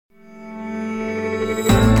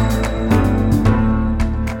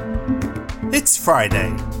Friday,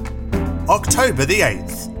 October the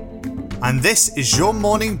 8th, and this is your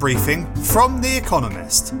morning briefing from The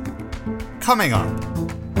Economist. Coming up,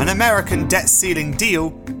 an American debt ceiling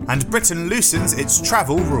deal and Britain loosens its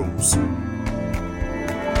travel rules.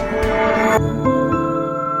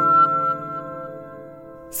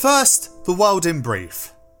 First, the world in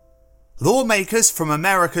brief. Lawmakers from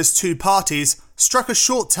America's two parties struck a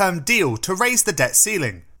short-term deal to raise the debt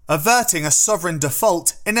ceiling, averting a sovereign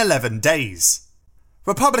default in 11 days.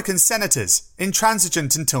 Republican senators,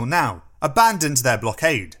 intransigent until now, abandoned their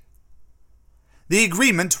blockade. The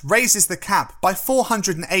agreement raises the cap by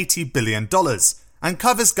 $480 billion and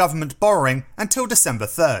covers government borrowing until December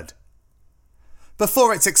 3rd.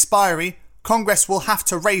 Before its expiry, Congress will have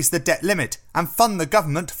to raise the debt limit and fund the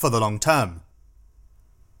government for the long term.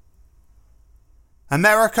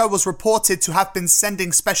 America was reported to have been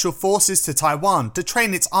sending special forces to Taiwan to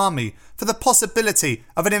train its army for the possibility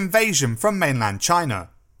of an invasion from mainland China.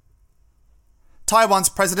 Taiwan's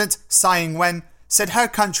president, Tsai Ing-wen, said her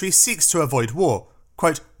country seeks to avoid war,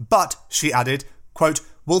 quote, but, she added, quote,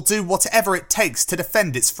 will do whatever it takes to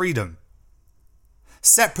defend its freedom.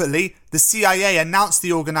 Separately, the CIA announced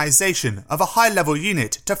the organisation of a high-level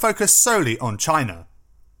unit to focus solely on China.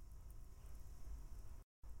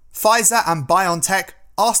 Pfizer and BioNTech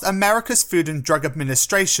asked America's Food and Drug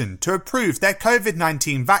Administration to approve their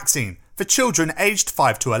COVID-19 vaccine for children aged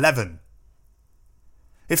 5 to 11.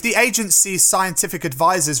 If the agency's scientific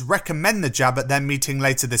advisors recommend the jab at their meeting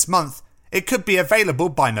later this month, it could be available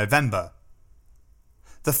by November.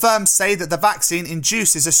 The firms say that the vaccine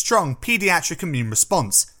induces a strong paediatric immune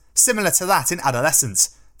response, similar to that in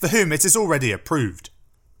adolescents, for whom it is already approved.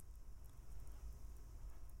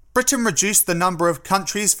 Britain reduced the number of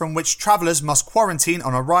countries from which travellers must quarantine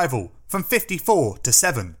on arrival from 54 to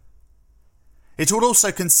 7. It will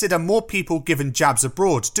also consider more people given jabs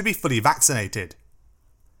abroad to be fully vaccinated.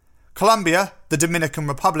 Colombia, the Dominican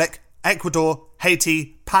Republic, Ecuador,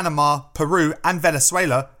 Haiti, Panama, Peru and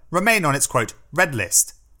Venezuela remain on its quote, red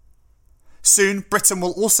list. Soon, Britain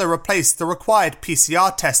will also replace the required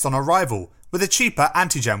PCR test on arrival with a cheaper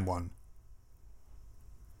antigen one.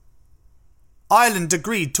 Ireland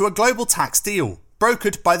agreed to a global tax deal,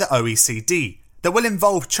 brokered by the OECD, that will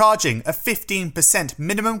involve charging a 15%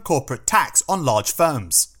 minimum corporate tax on large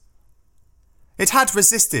firms. It had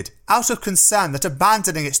resisted out of concern that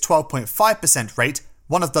abandoning its 12.5% rate,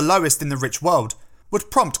 one of the lowest in the rich world, would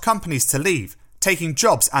prompt companies to leave, taking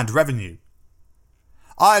jobs and revenue.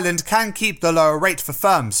 Ireland can keep the lower rate for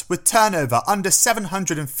firms with turnover under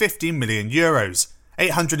 €750 million,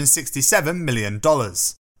 $867 million.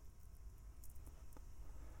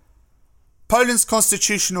 Poland's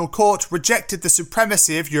Constitutional Court rejected the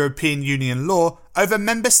supremacy of European Union law over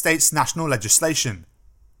member states' national legislation.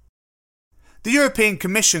 The European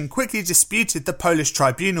Commission quickly disputed the Polish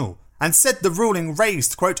tribunal and said the ruling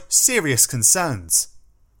raised, quote, serious concerns.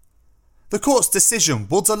 The court's decision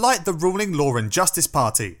will delight the ruling Law and Justice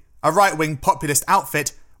Party, a right-wing populist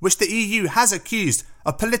outfit which the EU has accused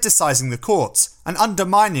of politicising the courts and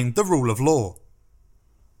undermining the rule of law.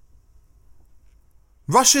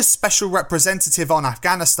 Russia's special representative on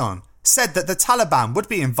Afghanistan said that the Taliban would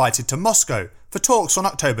be invited to Moscow for talks on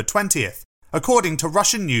October 20th, according to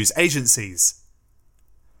Russian news agencies.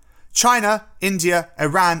 China, India,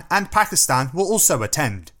 Iran and Pakistan will also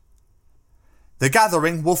attend. The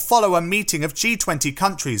gathering will follow a meeting of G20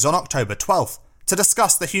 countries on October 12th to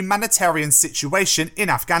discuss the humanitarian situation in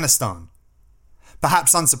Afghanistan.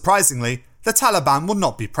 Perhaps unsurprisingly, the Taliban will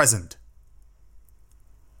not be present.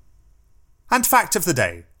 And fact of the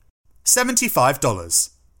day, $75.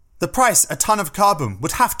 The price a tonne of carbon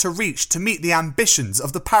would have to reach to meet the ambitions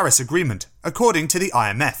of the Paris Agreement, according to the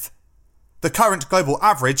IMF. The current global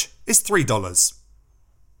average is $3.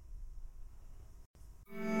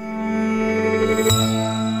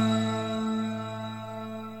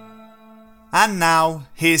 And now,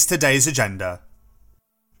 here's today's agenda.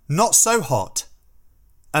 Not so hot.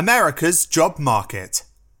 America's job market.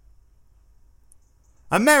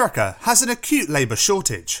 America has an acute labour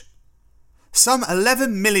shortage. Some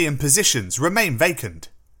 11 million positions remain vacant.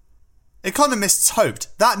 Economists hoped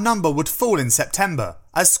that number would fall in September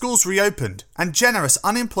as schools reopened and generous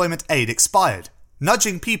unemployment aid expired,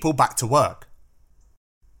 nudging people back to work.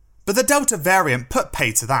 But the Delta variant put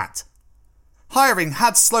pay to that. Hiring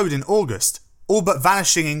had slowed in August, all but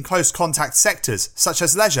vanishing in close contact sectors such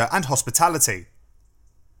as leisure and hospitality.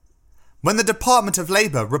 When the Department of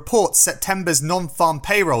Labour reports September's non-farm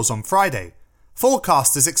payrolls on Friday,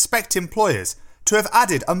 forecasters expect employers to have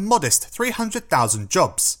added a modest 300,000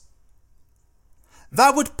 jobs.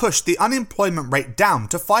 That would push the unemployment rate down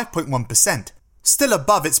to 5.1%, still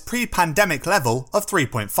above its pre-pandemic level of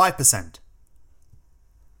 3.5%.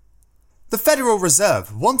 The Federal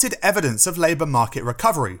Reserve wanted evidence of labour market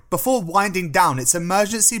recovery before winding down its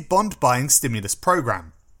emergency bond buying stimulus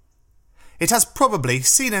programme. It has probably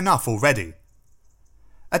seen enough already.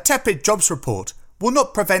 A tepid jobs report will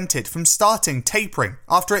not prevent it from starting tapering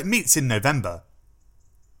after it meets in November.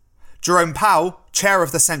 Jerome Powell, chair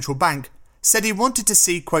of the central bank, said he wanted to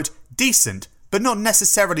see, quote, decent but not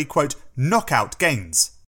necessarily, quote, knockout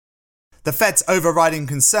gains. The Fed's overriding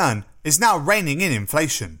concern is now reining in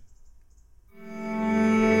inflation.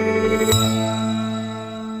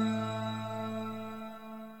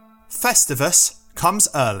 Festivus comes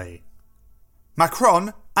early.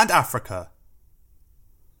 Macron and Africa.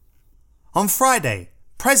 On Friday,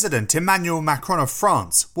 President Emmanuel Macron of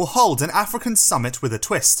France will hold an African summit with a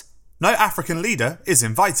twist. No African leader is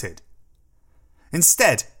invited.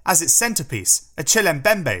 Instead, as its centrepiece, Achille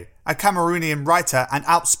Mbembe, a Cameroonian writer and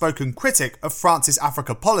outspoken critic of France's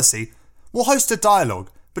Africa policy, will host a dialogue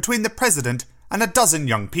between the president and a dozen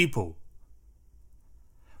young people.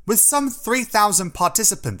 With some 3,000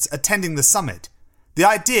 participants attending the summit, the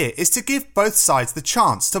idea is to give both sides the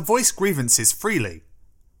chance to voice grievances freely.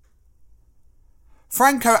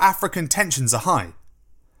 Franco-African tensions are high.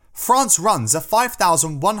 France runs a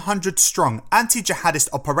 5,100-strong anti-jihadist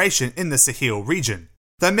operation in the Sahel region,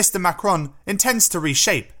 though Mr. Macron intends to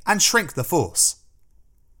reshape and shrink the force.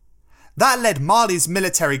 That led Mali's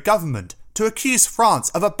military government to accuse France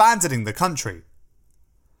of abandoning the country.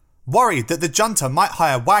 Worried that the junta might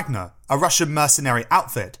hire Wagner, a Russian mercenary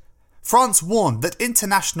outfit, France warned that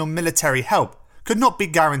international military help could not be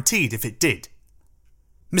guaranteed if it did.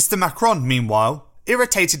 Mr. Macron, meanwhile,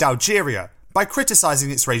 irritated Algeria by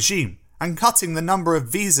criticising its regime and cutting the number of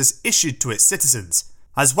visas issued to its citizens,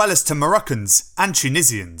 as well as to Moroccans and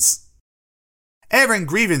Tunisians. Airing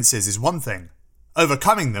grievances is one thing,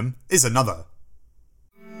 overcoming them is another.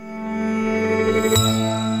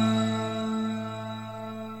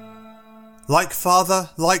 Like father,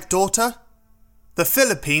 like daughter? The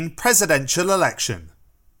Philippine presidential election.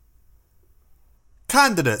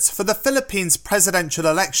 Candidates for the Philippines presidential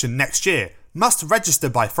election next year must register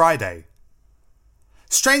by Friday.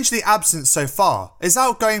 Strangely absent so far is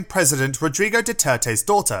outgoing President Rodrigo Duterte's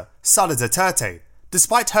daughter, Sara Duterte,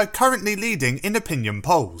 despite her currently leading in opinion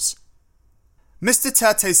polls. Ms.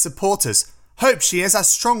 Duterte's supporters hope she is as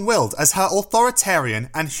strong-willed as her authoritarian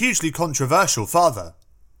and hugely controversial father.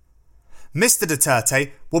 Mr.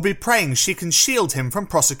 Duterte will be praying she can shield him from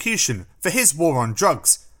prosecution for his war on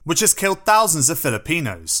drugs, which has killed thousands of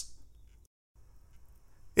Filipinos.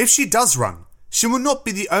 If she does run, she will not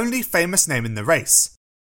be the only famous name in the race.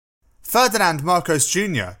 Ferdinand Marcos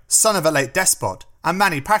Jr., son of a late despot, and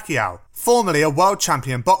Manny Pacquiao, formerly a world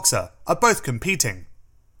champion boxer, are both competing.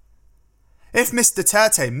 If Ms.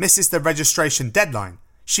 Duterte misses the registration deadline,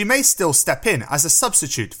 she may still step in as a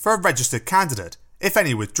substitute for a registered candidate, if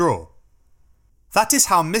any withdraw. That is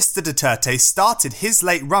how Mr. Duterte started his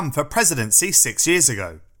late run for presidency 6 years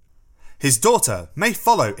ago. His daughter may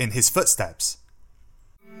follow in his footsteps.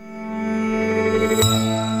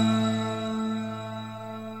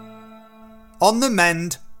 On the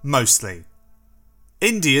mend, mostly.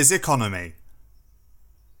 India's economy.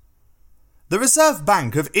 The Reserve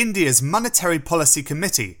Bank of India's Monetary Policy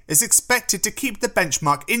Committee is expected to keep the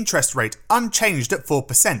benchmark interest rate unchanged at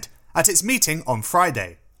 4% at its meeting on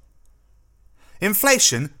Friday.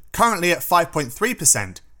 Inflation, currently at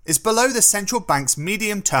 5.3%, is below the central bank's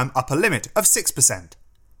medium-term upper limit of 6%.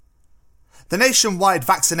 The nationwide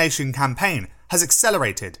vaccination campaign has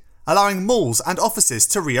accelerated, allowing malls and offices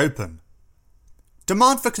to reopen.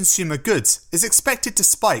 Demand for consumer goods is expected to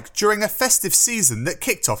spike during a festive season that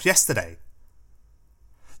kicked off yesterday.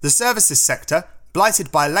 The services sector,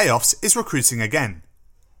 blighted by layoffs, is recruiting again.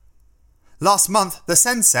 Last month, the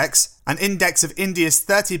Sensex, an index of India's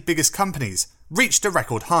 30 biggest companies, reached a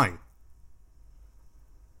record high.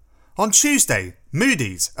 On Tuesday,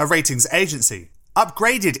 Moody's, a ratings agency,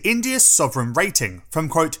 upgraded India's sovereign rating from,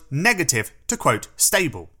 quote, negative to, quote,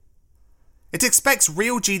 stable. It expects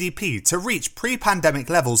real GDP to reach pre-pandemic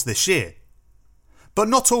levels this year. But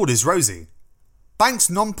not all is rosy. Banks'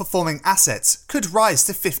 non-performing assets could rise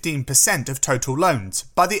to 15% of total loans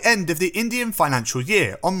by the end of the Indian financial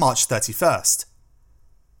year on March 31st.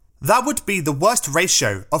 That would be the worst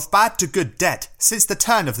ratio of bad to good debt since the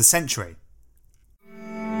turn of the century.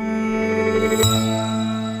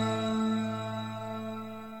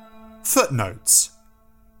 Footnotes.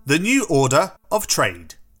 The New Order of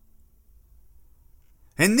Trade.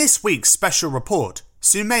 In this week's special report,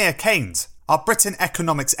 Soumaya Keynes, our Britain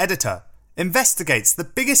Economics editor, investigates the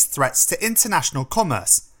biggest threats to international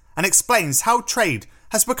commerce and explains how trade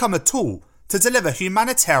has become a tool to deliver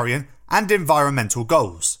humanitarian and environmental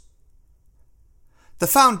goals. The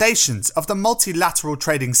foundations of the multilateral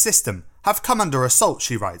trading system have come under assault,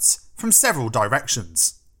 she writes, from several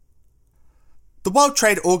directions. The World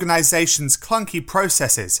Trade Organization's clunky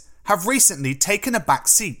processes have recently taken a back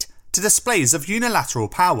seat to displays of unilateral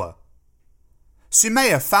power.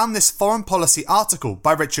 Sumaya found this foreign policy article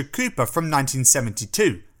by Richard Cooper from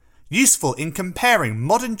 1972 useful in comparing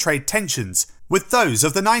modern trade tensions with those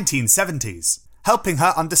of the 1970s, helping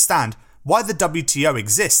her understand why the WTO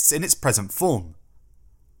exists in its present form.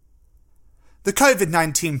 The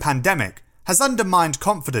COVID-19 pandemic has undermined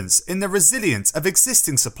confidence in the resilience of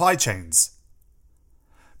existing supply chains.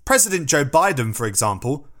 President Joe Biden, for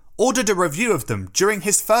example, ordered a review of them during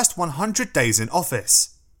his first 100 days in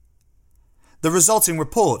office. The resulting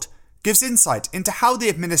report gives insight into how the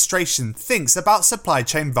administration thinks about supply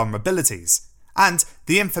chain vulnerabilities and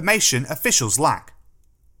the information officials lack.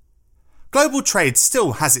 Global trade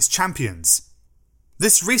still has its champions.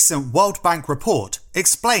 This recent World Bank report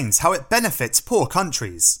explains how it benefits poor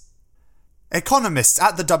countries. Economists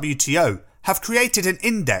at the WTO have created an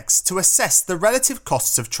index to assess the relative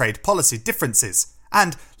costs of trade policy differences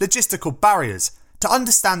and logistical barriers to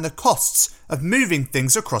understand the costs of moving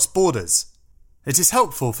things across borders. It is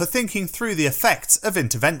helpful for thinking through the effects of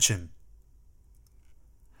intervention.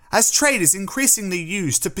 As trade is increasingly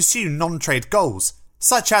used to pursue non-trade goals,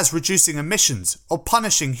 such as reducing emissions or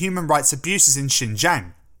punishing human rights abuses in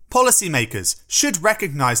Xinjiang, policymakers should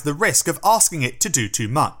recognise the risk of asking it to do too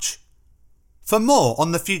much. For more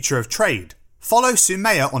on the future of trade, follow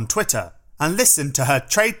Sumaya on Twitter and listen to her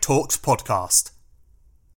Trade Talks podcast.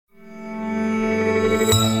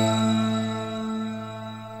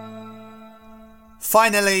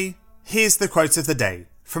 Finally, here's the quote of the day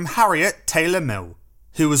from Harriet Taylor Mill,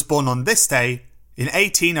 who was born on this day in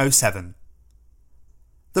 1807.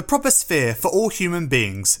 The proper sphere for all human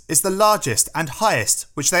beings is the largest and highest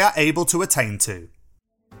which they are able to attain to.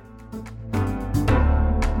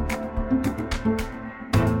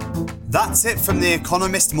 That's it from the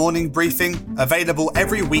Economist morning briefing, available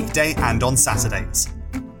every weekday and on Saturdays.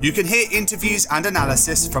 You can hear interviews and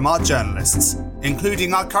analysis from our journalists,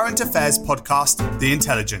 including our current affairs podcast, The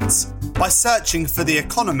Intelligence, by searching for The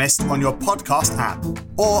Economist on your podcast app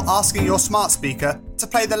or asking your smart speaker to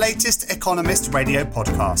play the latest Economist radio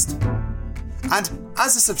podcast. And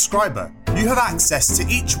as a subscriber, you have access to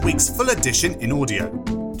each week's full edition in audio.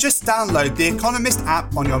 Just download The Economist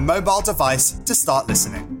app on your mobile device to start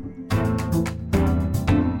listening.